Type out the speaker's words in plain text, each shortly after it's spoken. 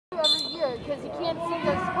because he can't see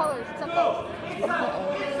those colors except those.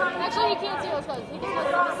 Actually, he can't see those colors. He just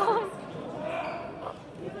wants to see the song.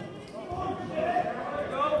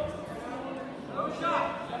 No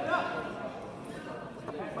shot.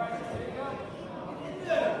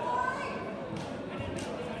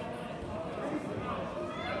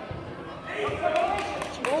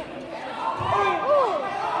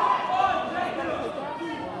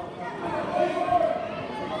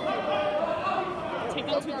 Take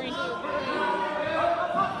down two green.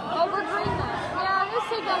 Oh, we're green now. Yeah, let's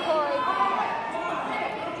take down Corey.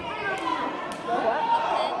 What?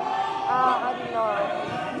 I didn't know.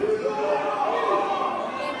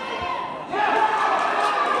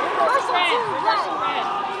 Reversal two, Reversal red.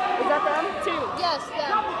 Is that them? Two. yes,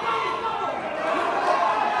 them.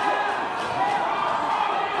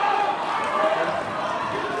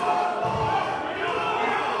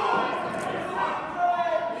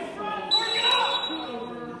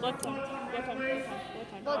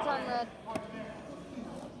 Blood time red.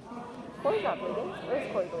 Corey's not bleeding. Or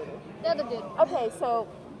is Corey bleeding? The other dude. Okay, so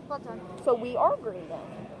Blood time. we are green then.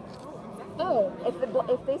 Oh, if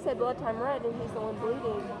they said blood time red and he's the one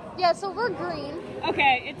bleeding. Yeah, so we're green.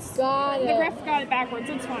 Okay, it's Got the it. ref got it backwards.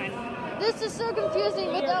 It's fine. This is so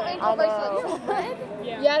confusing without ankle bracelets.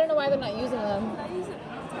 Yeah. I don't know why they're not using them.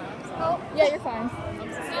 Oh, Yeah, you're fine.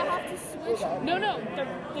 No,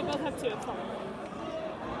 they both have two. It's fine.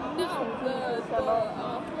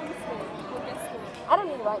 I don't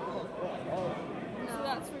need to write because no.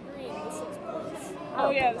 That's for green, the 6 points. Oh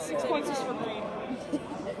yeah, the 6 points is for green.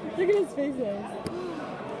 Look at his faces.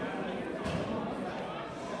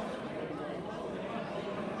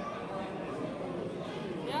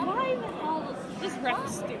 Why the hell is this ref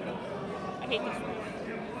is stupid? I hate this ref.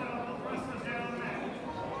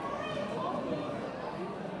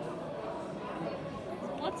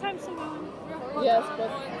 Blood time still going? Yes,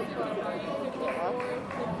 but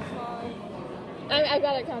I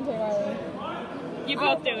got it counting Riley. You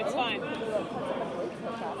both do. It's fine.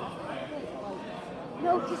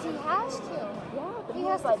 No, because he has to. yeah, but He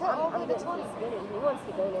has to cut all the way to 20. spinning. He wants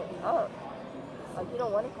to go up. Like, you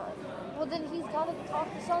don't want to cut. Well, then he's got to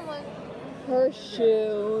talk to someone. Her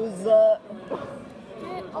shoes.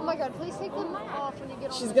 Oh my god, please take them off when you get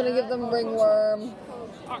on She's the gonna mat. give them ringworm.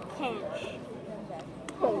 Our coach.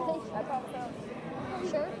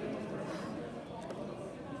 Sure.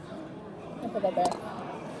 I put that there.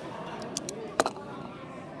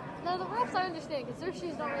 No, the refs I understand because their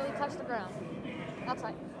shoes don't really touch the ground.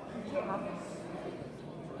 Outside. They have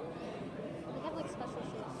like special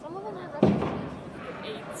shoes. Some of them are ref shoes.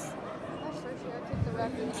 8s. I'm sure I kicked the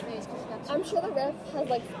ref in the face because he got I'm sure the ref has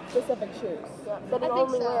like specific shoes. Yeah, but he I think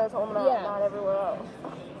only so. wears home and Yeah. not everywhere else.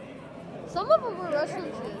 Some of them were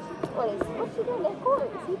wrestling shoes. What's he doing at court?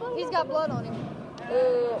 Is he playing? He's got blood on him.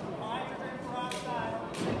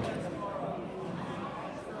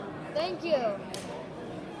 Thank you.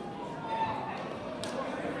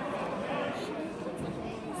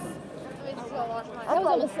 Let me just go wash my I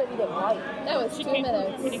thought you said he didn't like. That was 2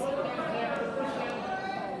 minutes.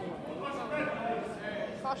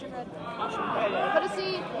 Caution red. Put a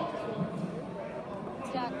seat.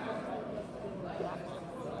 Jack.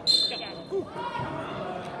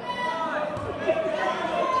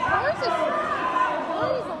 Where's this?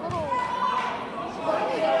 Where is a little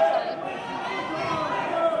squirrely outside?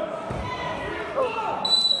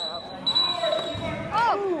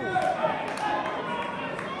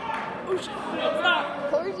 Oh shit! No, stop.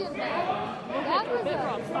 Corey's getting mad. That was a...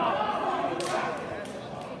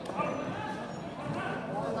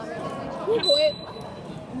 Good point.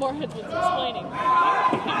 More hits was explaining. You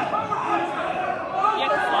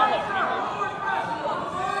have to follow, remember?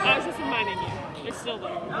 I was just reminding you. You're still there.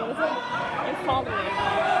 What was it? You're following.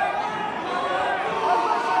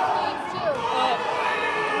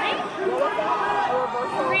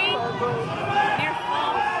 Green? You're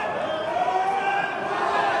following.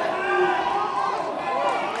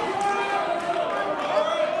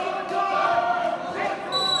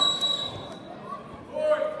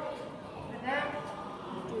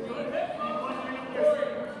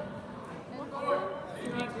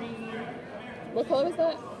 What color is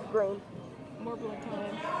that? Green. More blood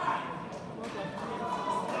time. More blood time.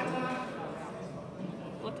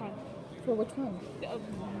 Blood time. For which one?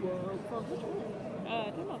 For which one? I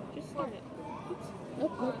don't know. Just start it. Oops.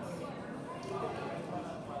 Nope, nope.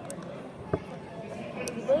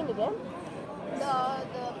 You blamed again?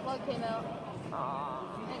 The plug came out.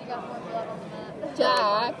 And you got more blood on the mat.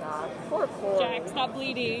 Jack. God, poor Corey. Jack, stop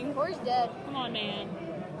bleeding. Corey's dead. Come on, man.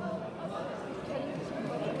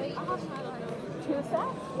 Wait. 2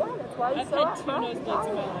 sacks? Yeah, that's why he's I've so had 2 high. nosebleeds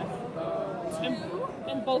in my life.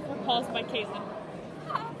 And both were caused by Caitlin.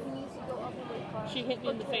 He needs to go up a weight class. She hit me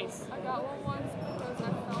in the face. I got one once because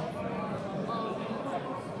I fell for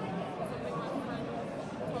something my friend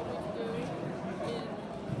told me to do in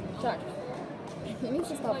Chuck. He needs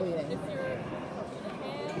to stop bleeding. If your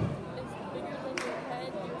hand is bigger than your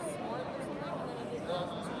head, you're smart or something, and then I did that.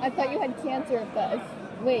 I thought you had cancer.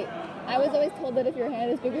 Wait, I was always told that if your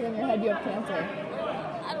hand is bigger than your head, you have cancer.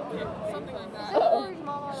 I don't care. Something like that.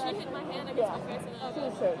 She hit my hand against my face and I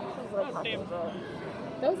She's hurt. She's like Oh, damn.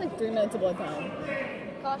 That was like 3 minutes of blood time.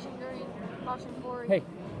 Caution green. Caution Corey. Hey,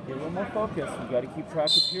 get a little more focus. You got to keep track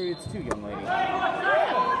of periods too, young lady. Okay.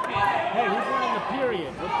 Hey, who's running the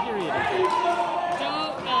period? What period is it?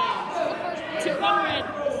 Don't one red.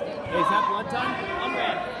 Hey, is that blood time? One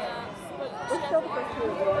red. It's still the first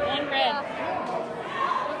period. One red.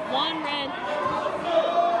 One red.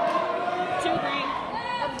 2 green.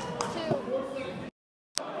 2.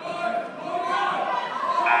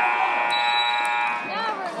 Now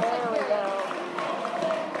we're in the There we go.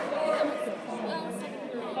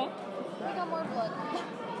 Huh? We got more blood.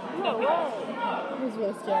 No way. It was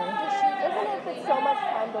really scary. Isn't it if it's so much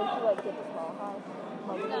time, don't you like get the small high?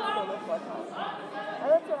 Like it's so much blood time. Oh,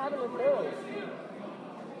 that's what happened with Billy.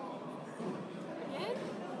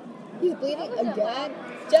 He's bleeding again?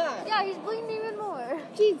 Jack! Yeah, he's bleeding even more.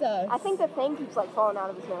 Jesus! I think the thing keeps like falling out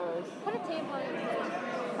of his nose. Put a tampon in his nose.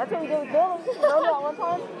 That's what we did with Billy. Remember that one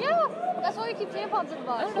time? Yeah, that's why we keep tampons in the I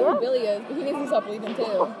box. don't know who Billy is, but he needs to stop bleeding too.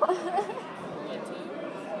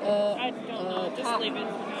 I don't know. Just Pat. leave it for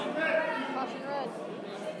now. Caution red.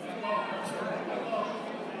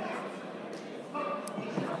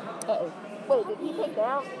 Uh-oh. Wait, did he take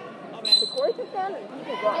down? Oh, Did man. Corey take down or did he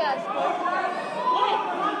take down? Yeah, it's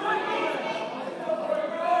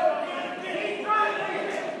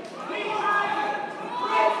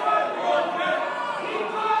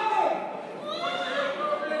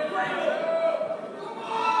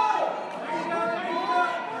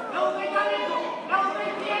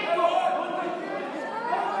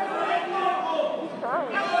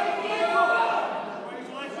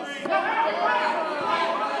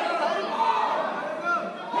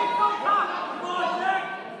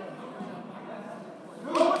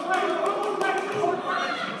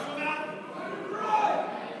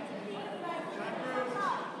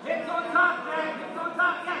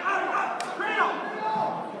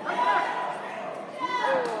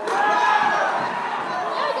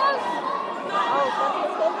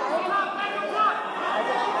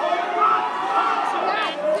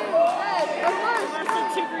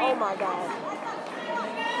Oh my god.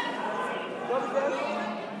 What was this?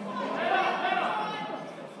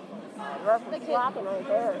 Ref was slapping right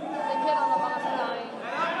there. the kid on the last line.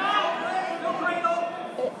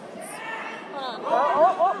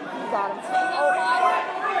 Oh, he got him.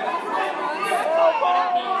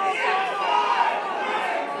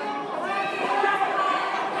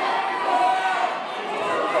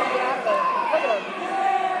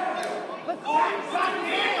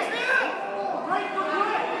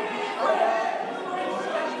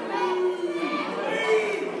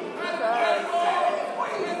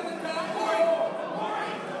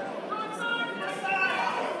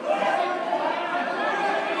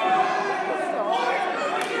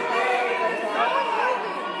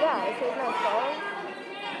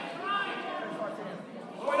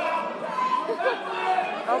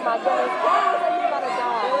 Oh my goodness, he's about to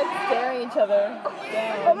die. They're like staring at each other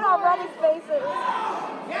down. Look at how red his face is.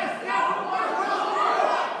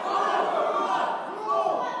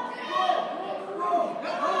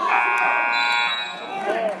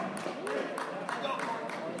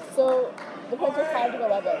 So, the points are 5-11,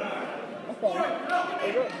 I think.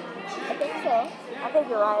 Is it? I think so. I think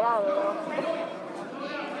you're right, I don't know.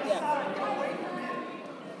 Yeah.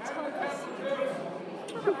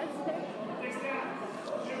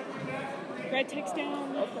 Red takes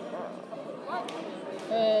down.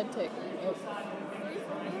 Red take.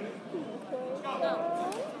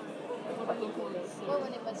 We're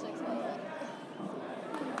winning by 6.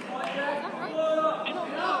 I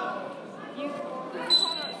don't know. You.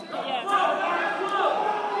 Yeah.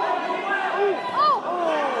 Oh!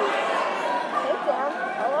 Take down.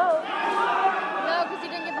 Hello. No, because he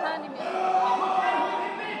didn't get behind him yet.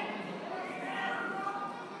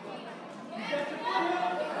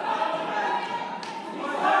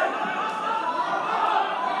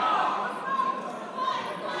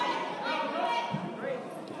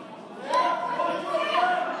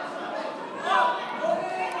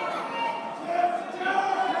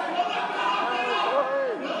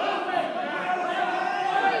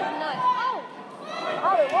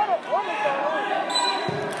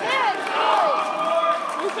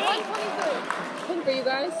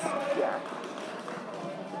 Yeah.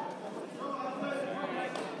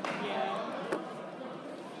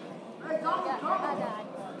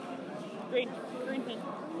 Green. Green pin.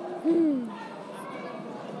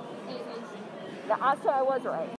 Yeah, so I was right.